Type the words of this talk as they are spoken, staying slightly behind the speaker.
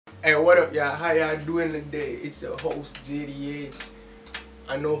Hey, what up, y'all? How y'all doing today? It's your host, JDH.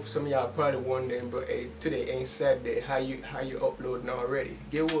 I know some of y'all probably wondering, but hey, today ain't Saturday. How you uploading already?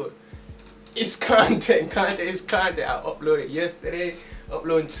 Get what? It's content. Content is content. I uploaded yesterday,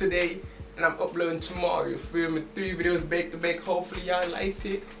 uploading today, and I'm uploading tomorrow. You feel me? 3 videos back to back. Hopefully y'all liked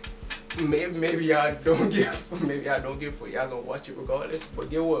it. Maybe y'all don't give. Maybe y'all don't give for y'all gonna watch it regardless. But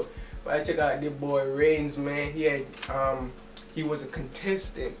get what? But I check out this boy Reynz, man. He was a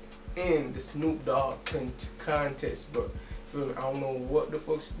contestant in the Snoop Dogg contest, but I don't know what the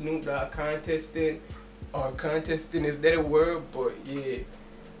fuck Snoop Dogg contesting is that a word, but yeah,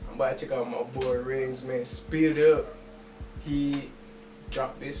 I'm about to check out my boy Reynz, man. Speed it up. He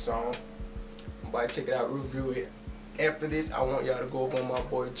dropped this song. I'm about to check it out, review it. After this, I want y'all to go over on my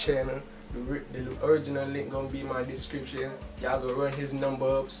boy channel. The original link gonna be in my description. Y'all go run his number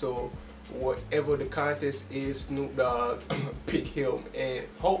up, so whatever the contest is, Snoop Dogg pick him, and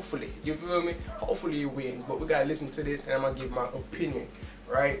hopefully, you feel me? Hopefully he wins. But we gotta listen to this, and I'm gonna give my opinion,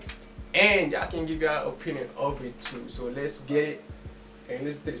 right? And y'all can give y'all opinion of it too. So let's get it. And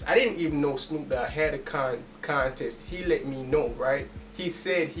this. I didn't even know Snoop Dogg had a contest. He let me know, right? He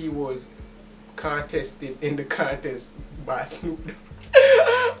said he was contested in the contest by Snoop Dogg.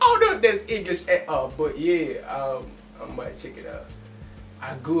 I don't know if that's English at all, but yeah, I might check it out.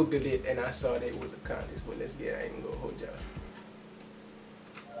 I googled it and I saw that it was a contest, but let's get it. I ain't gonna hold y'all.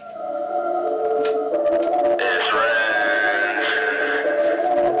 It's Reynz.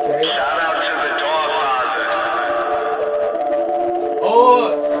 Okay. Shout out to the Dog Father.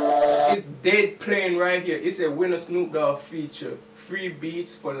 Oh, it's dead playing right here. It's a winner Snoop Dogg feature. Free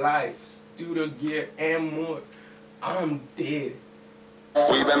beats for life, studio gear, and more. I'm dead.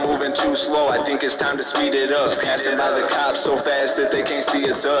 We've been moving too slow, I think it's time to speed it up. Passing by the cops so fast that they can't see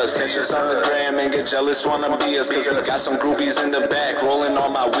it's us. Catch us on the gram and get jealous, wanna be us. Cause we got some groupies in the back rolling all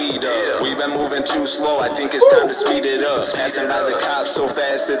my weed up. We've been moving too slow, I think it's time to speed it up. Passing by the cops so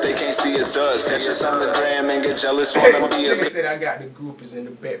fast that they can't see it's us. Catch us on the gram and get jealous, wanna be us. Nigga said I got the groupies in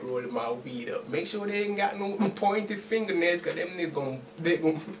the back rolling my weed up. Make sure they ain't got no pointed fingernails, cause them niggas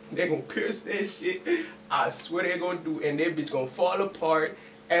they gonna pierce that shit. I swear they gonna do, and that bitch gonna fall apart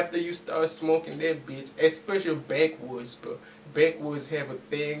after you start smoking that bitch, especially backwoods, but backwoods have a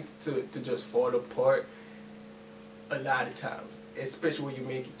thing to just fall apart a lot of times, especially when you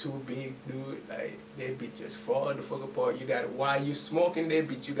make it too big, dude. Like, that bitch just fall the fuck apart. You gotta, while you smoking that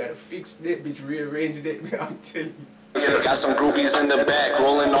bitch, you gotta fix that bitch, rearrange that bitch. I'm telling you. Got some groupies in the back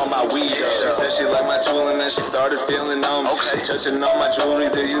rolling on my weed up. She said she liked my jewelry and then she started feeling okay. Touching on my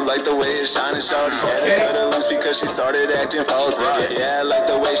jewelry, do you like the way it's shining, shawty? Had to cut her loose because she started acting false. Yeah, I like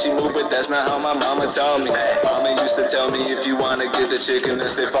the way she moved, but that's not how my mama taught me. Mama used to tell me if you wanna get the chicken, then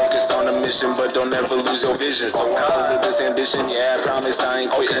stay focused on the mission, but don't ever lose your vision. So I'm full of this ambition, yeah, I promise I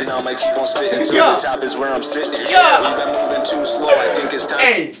ain't quitting. I'ma keep on spitting till the top is where I'm sitting. Yeah, we've been moving too slow, I think it's time.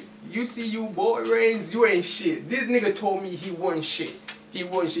 Hey, you see you boy Reynz, you ain't shit. This nigga told me he wasn't shit. He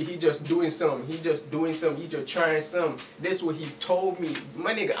wasn't shit. He just doing something. He just doing something. He just trying something. That's what he told me.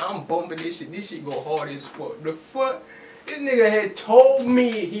 My nigga, I'm bumping this shit. This shit go hard as fuck. The fuck? This nigga had told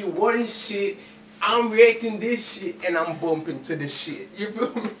me he wasn't shit. I'm reacting this shit and I'm bumping to this shit. You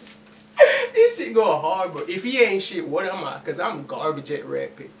feel me? This shit go hard, bro. If he ain't shit, what am I? Cause I'm garbage at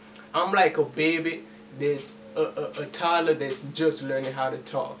rapping. I'm like a baby that's a toddler that's just learning how to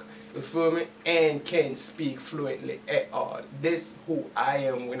talk. You feel me? And can't speak fluently at all. That's who I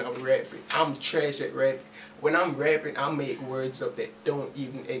am when I'm rapping. I'm trash at rapping. When I'm rapping, I make words up that don't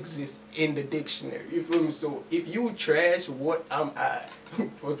even exist in the dictionary. You feel me? So if you trash, what am I?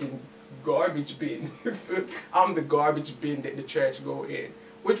 Fucking garbage bin. I'm the garbage bin that the trash go in.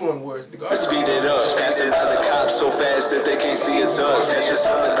 Which one worse? The garbage? Speed it up, passing by the cops so fast that they can't see it's us. Catch us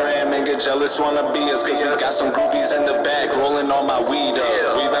on the gram and get jealous, wanna be us. Cause we got some groupies in the back rolling all my weed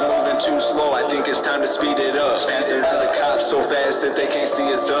up. We've been moving too slow, I think it's time to speed it up. Passing by the cops so fast that they can't see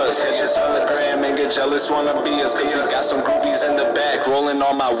it's us. Catch us on the gram and get jealous, wanna be us. Cause we got some groupies in the back rolling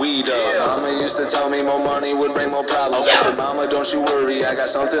all my weed up. Mama used to tell me more money would bring more problems. I said, mama, don't you worry, I got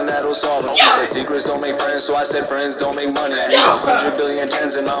something that'll solve them. She said, secrets don't make friends, so I said, friends don't make money. I need 100 billion tens.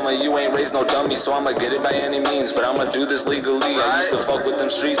 And mama, you ain't raised no dummy, so I'ma get it by any means. But I'ma do this legally. I used to fuck with them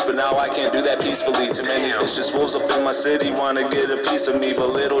streets, but now I can't do that peacefully. Too many vicious wolves up in my city wanna get a piece of me, but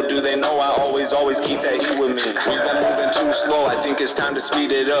little do they know I always keep that heat with me. We've been moving too slow, I think it's time to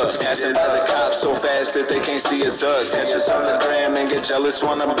speed it up. Passing by the cops so fast that they can't see it's us. Catch us on the gram and get jealous,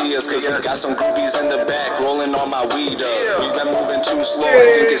 wanna be us. Cause we got some groupies in the back rolling all my weed up. We've been moving too slow,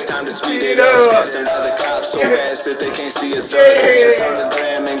 I think it's time to speed it up. Passing by the cops so fast that they can't see it's us. Catch us on the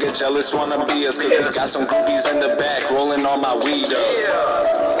gram and get jealous, wanna be us. Cause we got some groupies in the back rolling all my weed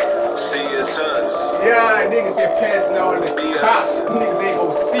up. Yeah, niggas said passing all the cops. Niggas ain't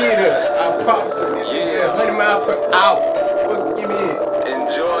gon' see us. I promise you. Yeah, 100 miles per hour. Fuck, give me it.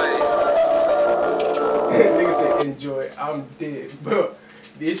 Enjoy. Niggas say enjoy. I'm dead, bro.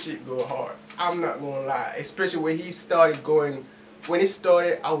 This shit go hard. I'm not gonna lie. Especially when he started going. When it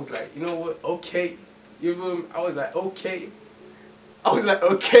started, I was like, you know what? Okay. You feel me? I was like, okay.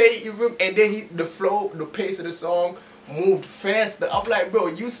 You feel me? And then the flow, the pace of the song moved faster. I'm like, bro,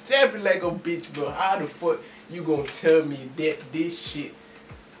 you stepping like a bitch, bro. How the fuck you gonna tell me that this shit?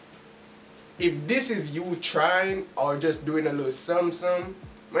 If this is you trying or just doing a little something,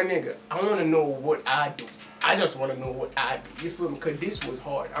 my nigga, I wanna know what I do. I just wanna know what I do. You feel me? Cause this was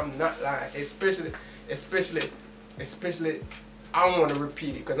hard. I'm not lying. Especially, I don't wanna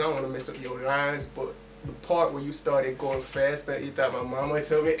repeat it cause I don't wanna mess up your lines, but the part where you started going faster, you thought my mama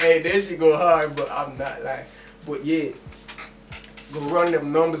told me, hey, that shit go hard, but I'm not lying. But yeah, go run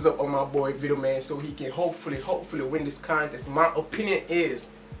them numbers up on my boy Video Man so he can hopefully win this contest. My opinion is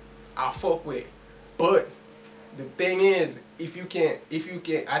I fuck with it. But the thing is, if you can,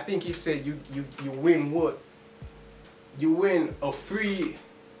 I think he said you win what? You win a free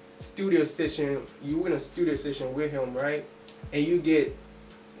studio session. You win a studio session with him, right? And you get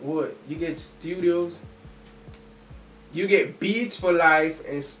what? You get studios. You get beats for life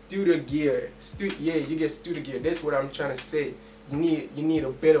and studio gear. Yeah, you get studio gear. That's what I'm trying to say. You need a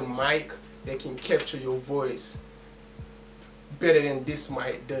better mic that can capture your voice better than this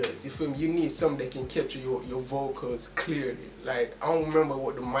mic does. You feel me? You need something that can capture your vocals clearly. Like, I don't remember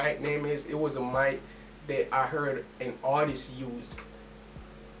what the mic name is. It was a mic that I heard an artist use.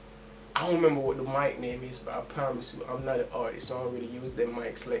 I don't remember what the mic name is, but I promise you, I'm not an artist, so I don't really use them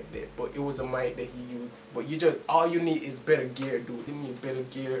mics like that. But it was a mic that he used. But all you need is better gear, dude. You need better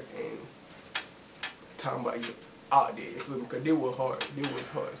gear, and talking about you out there, you feel me? Because they were hard. They was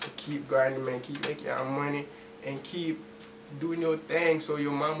hard. So keep grinding, man. Keep making your money, and keep doing your thing so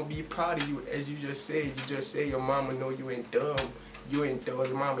your mama be proud of you. As you just said, your mama know you ain't dumb. You ain't dumb.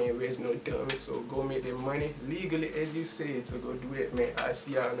 Your mama ain't raised no dummy. So go make that money legally, as you said. So go do that, man. I'll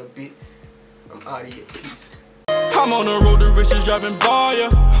see y'all in a bit. I'm out of here. Peace. I'm on the road to riches driving by ya.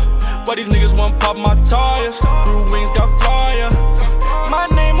 But these niggas want pop my tires. Blue wings got fire. My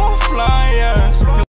name on flyers.